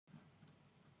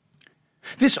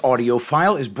This audio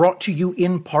file is brought to you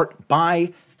in part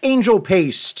by Angel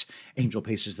Paste. Angel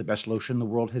Paste is the best lotion the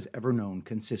world has ever known,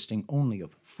 consisting only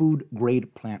of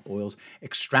food-grade plant oils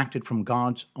extracted from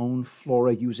God's own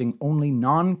flora using only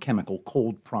non-chemical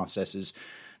cold processes.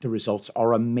 The results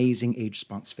are amazing. Age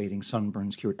spots fading,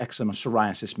 sunburns cured, eczema,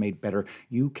 psoriasis made better.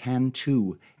 You can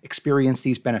too. Experience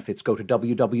these benefits. Go to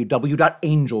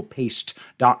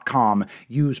www.angelpaste.com.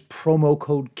 Use promo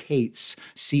code CATES,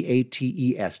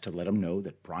 C-A-T-E-S, to let them know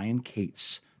that Brian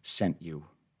Cates sent you.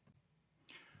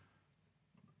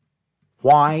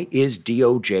 Why is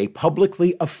DOJ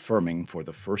publicly affirming for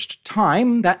the first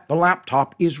time that the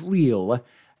laptop is real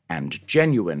and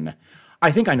genuine?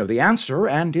 I think I know the answer,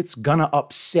 and it's gonna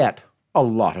upset a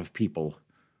lot of people.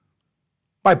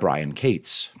 By Brian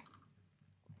Cates.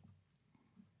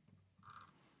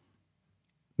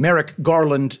 Merrick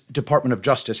Garland Department of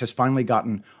Justice has finally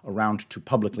gotten around to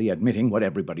publicly admitting what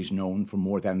everybody's known for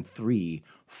more than 3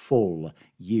 full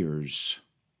years.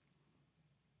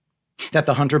 That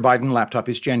the Hunter Biden laptop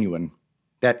is genuine.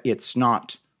 That it's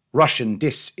not Russian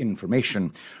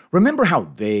disinformation. Remember how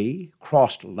they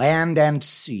crossed land and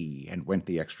sea and went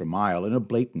the extra mile in a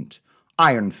blatant,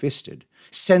 iron-fisted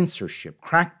censorship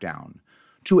crackdown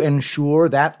to ensure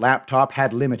that laptop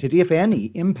had limited, if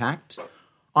any, impact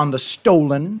on the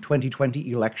stolen 2020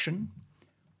 election?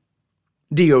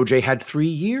 DOJ had 3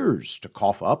 years to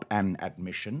cough up an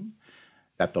admission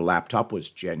that the laptop was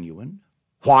genuine.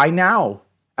 Why now,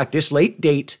 at this late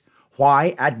date?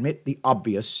 Why admit the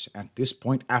obvious at this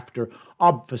point after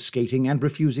obfuscating and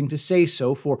refusing to say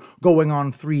so for going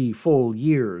on 3 full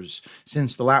years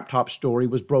since the laptop story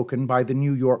was broken by the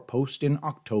New York Post in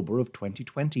October of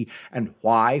 2020? And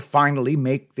why finally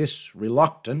make this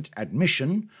reluctant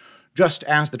admission just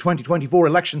as the 2024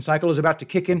 election cycle is about to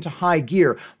kick into high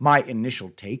gear? My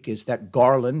initial take is that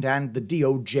Garland and the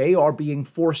DOJ are being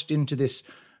forced into this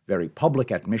very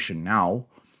public admission now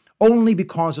only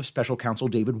because of Special Counsel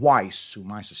David Weiss,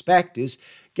 whom I suspect is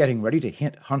getting ready to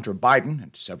hit Hunter Biden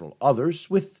and several others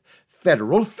with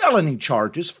federal felony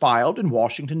charges filed in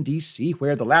Washington, D.C.,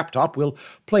 where the laptop will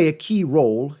play a key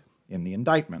role in the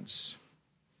indictments.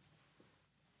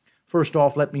 First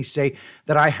off, let me say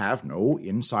that I have no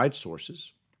inside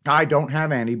sources. I don't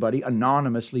have anybody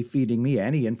anonymously feeding me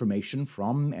any information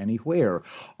from anywhere.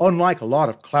 Unlike a lot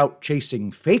of clout-chasing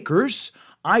fakers,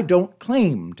 I don't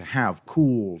claim to have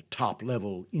cool,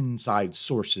 top-level inside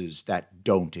sources that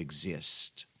don't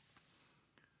exist.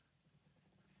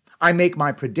 I make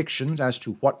my predictions as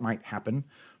to what might happen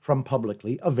from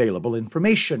publicly available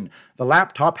information. The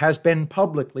laptop has been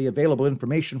publicly available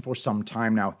information for some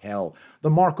time now. Hell,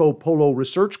 the Marco Polo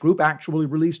Research Group actually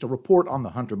released a report on the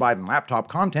Hunter Biden laptop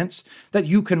contents that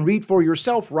you can read for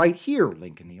yourself right here,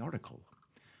 link in the article.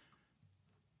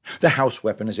 The House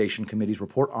Weaponization Committee's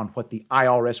report on what the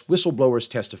IRS whistleblowers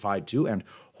testified to and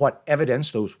what evidence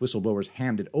those whistleblowers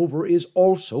handed over is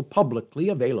also publicly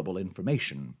available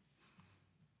information.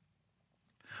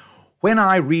 When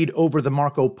I read over the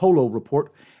Marco Polo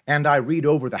report and I read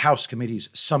over the House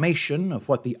Committee's summation of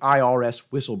what the IRS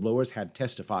whistleblowers had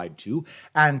testified to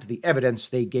and the evidence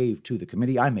they gave to the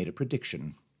committee, I made a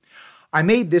prediction. I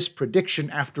made this prediction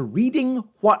after reading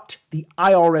what the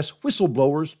IRS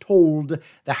whistleblowers told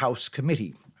the House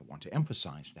Committee. I want to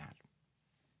emphasize that.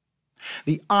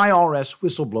 The IRS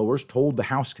whistleblowers told the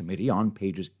House Committee on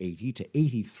pages 80 to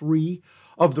 83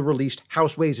 of the released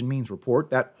House Ways and Means report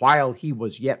that while he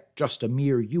was yet just a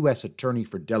mere U.S. attorney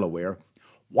for Delaware,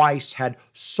 Weiss had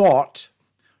sought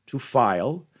to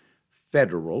file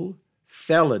federal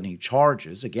felony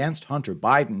charges against Hunter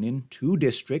Biden in 2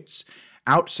 districts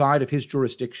outside of his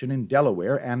jurisdiction in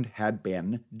Delaware and had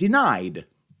been denied.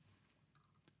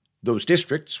 Those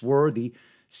districts were the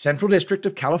Central District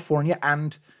of California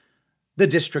and the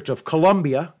District of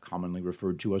Columbia, commonly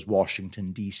referred to as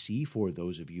Washington, D.C., for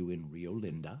those of you in Rio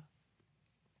Linda.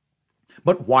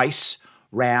 But Weiss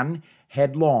ran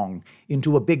headlong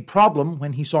into a big problem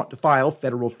when he sought to file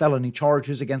federal felony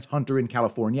charges against Hunter in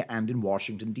California and in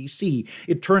Washington, D.C.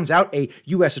 It turns out a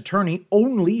U.S. attorney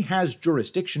only has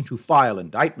jurisdiction to file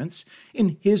indictments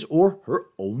in his or her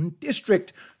own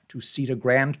district. To seat a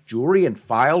grand jury and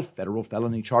file federal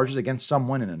felony charges against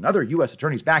someone in another U.S.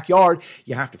 attorney's backyard,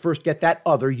 you have to first get that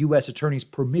other U.S. attorney's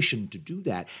permission to do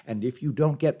that. And if you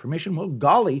don't get permission, well,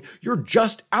 golly, you're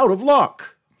just out of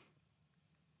luck.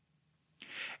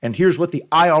 And here's what the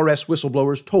IRS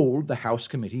whistleblowers told the House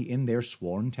Committee in their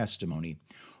sworn testimony.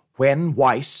 When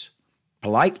Weiss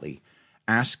politely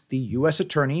asked the U.S.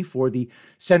 Attorney for the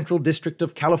Central District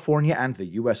of California and the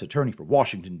U.S. Attorney for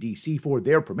Washington, D.C. for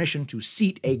their permission to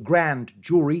seat a grand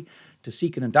jury to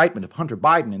seek an indictment of Hunter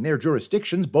Biden in their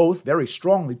jurisdictions both very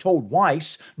strongly told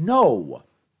Weiss no.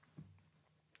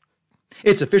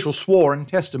 It's official sworn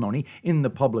testimony in the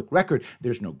public record.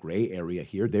 There's no gray area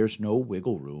here. There's no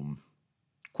wiggle room.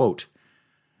 Quote,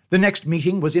 "The next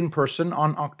meeting was in person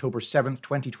on October 7th,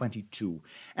 2022,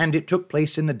 and it took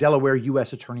place in the Delaware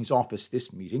U.S. Attorney's Office.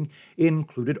 This meeting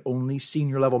included only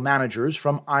senior-level managers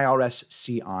from IRS,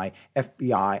 CI,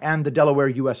 FBI, and the Delaware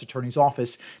U.S. Attorney's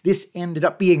Office. This ended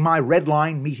up being my red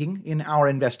line meeting in our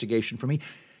investigation for me.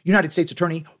 United States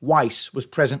Attorney Weiss was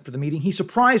present for the meeting. He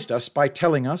surprised us by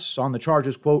telling us on the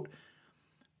charges, quote,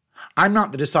 'I'm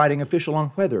not the deciding official on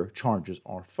whether charges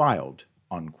are filed,'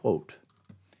 unquote.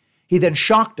 He then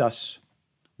shocked us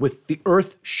with the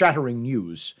earth-shattering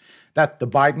news that the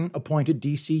Biden-appointed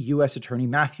D.C. U.S. Attorney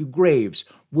Matthew Graves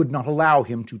would not allow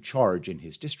him to charge in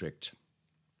his district.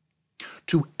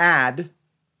 To add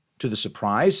to the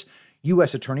surprise,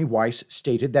 U.S. Attorney Weiss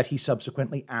stated that he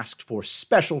subsequently asked for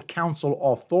special counsel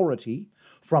authority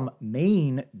from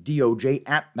Maine DOJ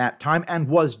at that time and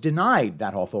was denied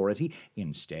that authority.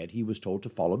 Instead, he was told to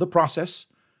follow the process,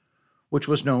 which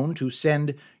was known to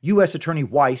send U.S. Attorney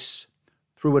Weiss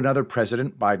through another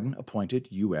President Biden-appointed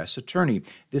U.S. attorney.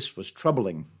 This was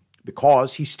troubling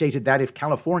because he stated that if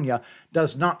California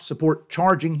does not support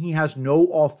charging, he has no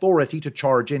authority to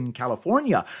charge in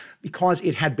California. Because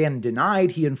it had been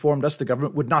denied, he informed us the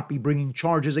government would not be bringing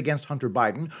charges against Hunter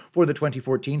Biden for the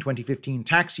 2014-2015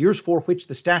 tax years, for which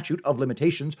the statute of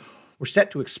limitations were set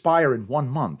to expire in 1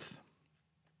 month.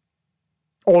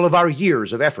 All of our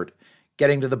years of effort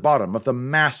getting to the bottom of the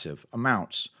massive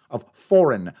amounts of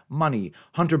foreign money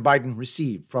Hunter Biden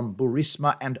received from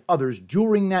Burisma and others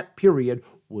during that period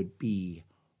would be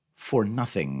for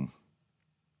nothing."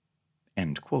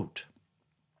 End quote.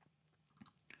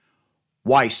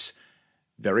 Weiss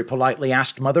very politely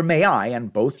asked Mother, "May I?"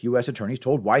 and both U.S. attorneys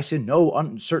told Weiss in no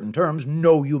uncertain terms,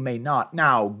 "No, you may not.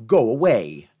 Now go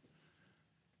away."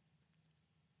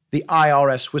 The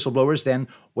IRS whistleblowers then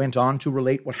went on to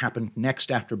relate what happened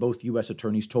next after both U.S.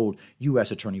 attorneys told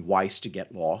U.S. Attorney Weiss to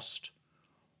get lost.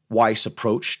 Weiss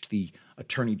approached the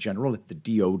Attorney General at the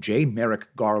DOJ, Merrick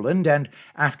Garland, and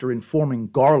after informing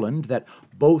Garland that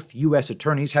both U.S.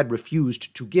 attorneys had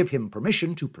refused to give him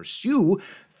permission to pursue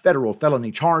federal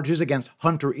felony charges against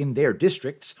Hunter in their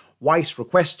districts, Weiss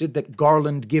requested that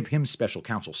Garland give him special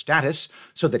counsel status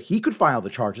so that he could file the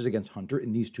charges against Hunter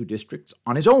in these two districts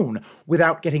on his own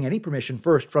without getting any permission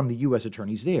first from the U.S.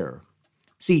 attorneys there.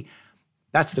 See,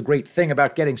 that's the great thing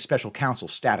about getting special counsel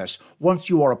status. Once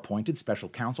you are appointed special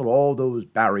counsel, all those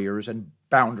barriers and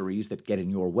boundaries that get in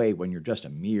your way when you're just a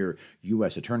mere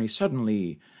U.S. attorney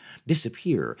suddenly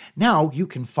disappear. Now you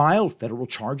can file federal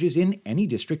charges in any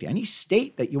district, any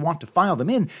state that you want to file them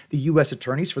in. The U.S.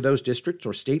 attorneys for those districts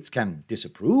or states can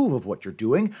disapprove of what you're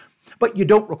doing, but you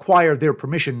don't require their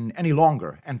permission any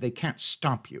longer, and they can't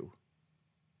stop you.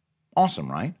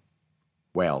 Awesome, right?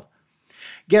 Well,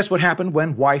 guess what happened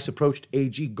when Weiss approached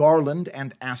AG Garland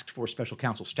and asked for special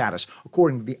counsel status?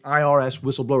 According to the IRS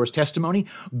whistleblower's testimony,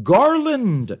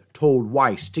 Garland told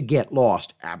Weiss to get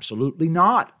lost. Absolutely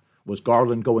not. Was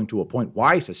Garland going to appoint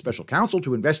Weiss as special counsel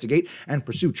to investigate and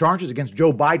pursue charges against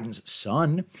Joe Biden's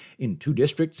son in two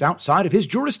districts outside of his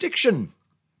jurisdiction?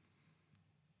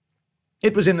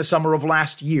 It was in the summer of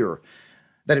last year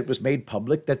that it was made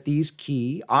public that these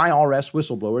key IRS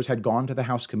whistleblowers had gone to the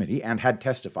House committee and had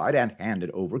testified and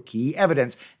handed over key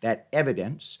evidence. That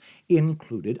evidence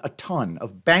included a ton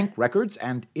of bank records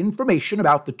and information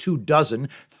about the 24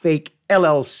 fake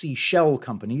LLC shell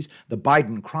companies the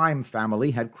Biden crime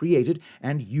family had created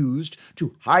and used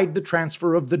to hide the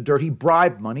transfer of the dirty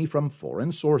bribe money from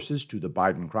foreign sources to the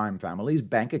Biden crime family's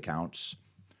bank accounts.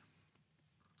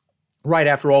 Right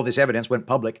after all this evidence went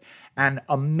public, an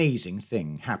amazing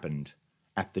thing happened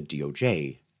at the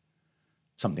DOJ.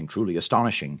 Something truly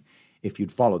astonishing if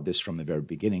you'd followed this from the very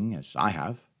beginning, as I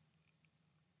have.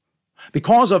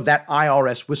 Because of that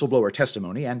IRS whistleblower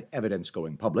testimony and evidence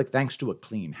going public, thanks to a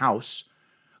clean house,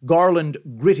 Garland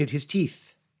gritted his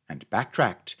teeth and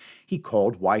backtracked. He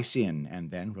called Weiss in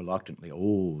and then reluctantly,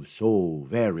 oh, so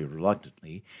very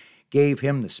reluctantly, gave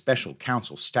him the special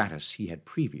counsel status he had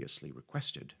previously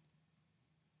requested.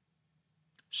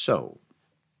 So,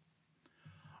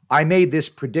 I made this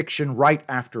prediction right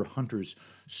after Hunter's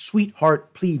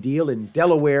sweetheart plea deal in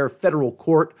Delaware federal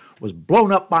court was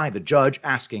blown up by the judge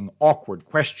asking awkward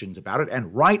questions about it,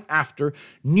 and right after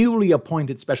newly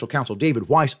appointed special counsel David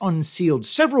Weiss unsealed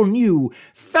several new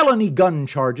felony gun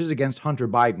charges against Hunter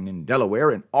Biden in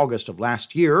Delaware in August of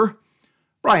last year.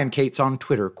 Brian Cates on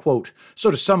Twitter, quote,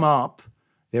 "So to sum up,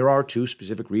 There are two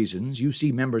specific reasons you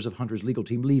see members of Hunter's legal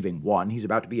team leaving. One, he's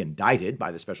about to be indicted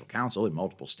by the special counsel in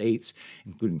multiple states,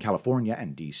 including California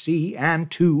and D.C.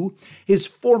 And two, his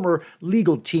former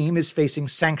legal team is facing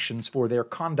sanctions for their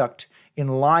conduct in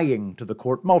lying to the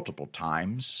court multiple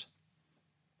times.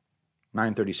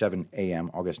 9:37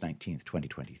 a.m., August 19th,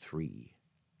 2023.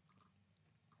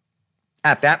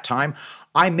 At that time,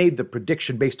 I made the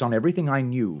prediction based on everything I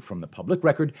knew from the public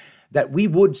record that we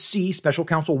would see Special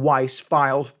Counsel Weiss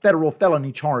file federal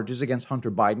felony charges against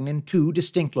Hunter Biden in two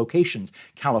distinct locations,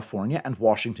 California and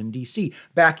Washington, D.C.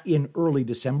 Back in early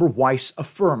December, Weiss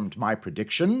affirmed my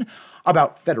prediction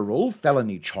about federal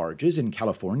felony charges in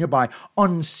California by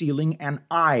unsealing an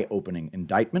eye-opening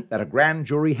indictment that a grand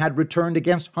jury had returned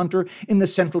against Hunter in the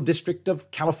Central District of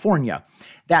California.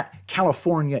 That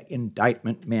California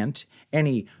indictment meant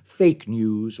any fake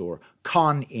news or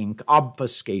con Inc.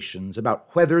 obfuscations about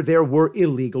whether there were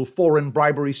illegal foreign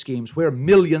bribery schemes where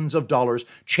millions of dollars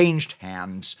changed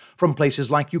hands from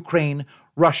places like Ukraine,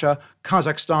 Russia,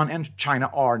 Kazakhstan, and China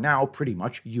are now pretty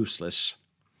much useless.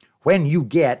 When you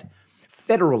get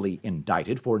federally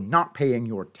indicted for not paying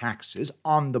your taxes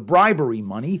on the bribery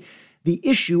money, the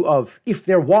issue of if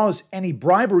there was any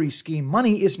bribery scheme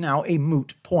money is now a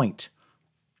moot point.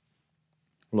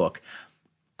 Look,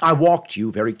 I walked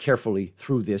you very carefully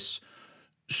through this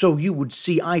so you would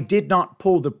see I did not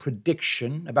pull the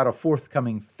prediction about a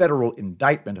forthcoming federal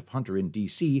indictment of Hunter in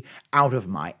D.C. out of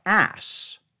my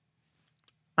ass.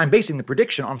 I'm basing the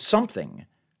prediction on something.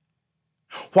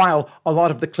 While a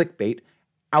lot of the clickbait,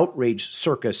 outrage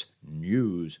circus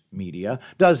news media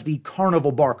does the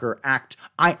carnival barker act,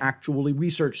 I actually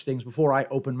research things before I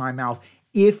open my mouth.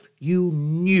 If you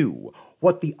knew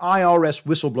what the IRS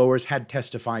whistleblowers had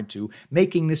testified to,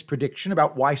 making this prediction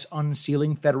about Weiss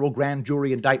unsealing federal grand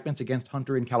jury indictments against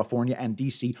Hunter in California and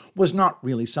D.C. was not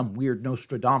really some weird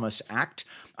Nostradamus act,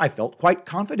 I felt quite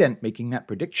confident making that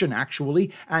prediction,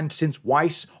 actually, and since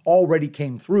Weiss already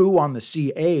came through on the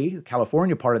CA, the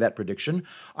California part of that prediction,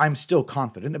 I'm still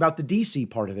confident about the D.C.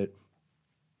 part of it.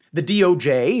 The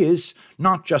DOJ is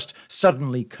not just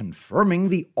suddenly confirming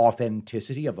the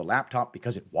authenticity of the laptop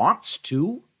because it wants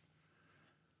to.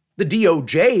 The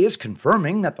DOJ is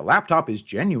confirming that the laptop is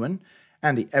genuine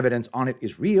and the evidence on it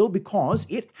is real because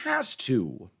it has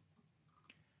to.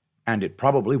 And it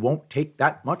probably won't take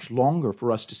that much longer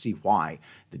for us to see why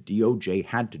the DOJ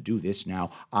had to do this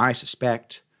now. I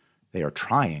suspect they are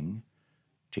trying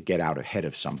to get out ahead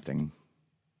of something.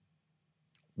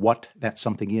 What that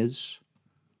something is,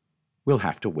 we'll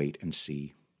have to wait and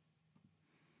see.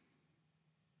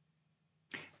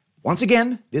 Once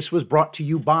again, this was brought to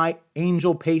you by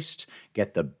Angel Paste.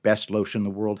 Get the best lotion the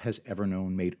world has ever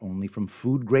known, made only from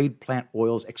food-grade plant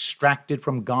oils extracted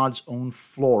from God's own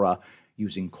flora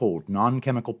using cold,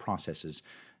 non-chemical processes.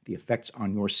 The effects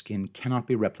on your skin cannot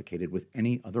be replicated with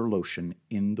any other lotion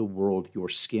in the world. Your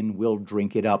skin will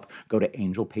drink it up. Go to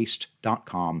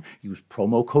angelpaste.com. Use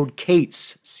promo code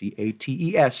CATES,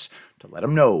 C-A-T-E-S, to let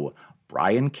them know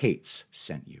Brian Cates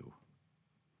sent you.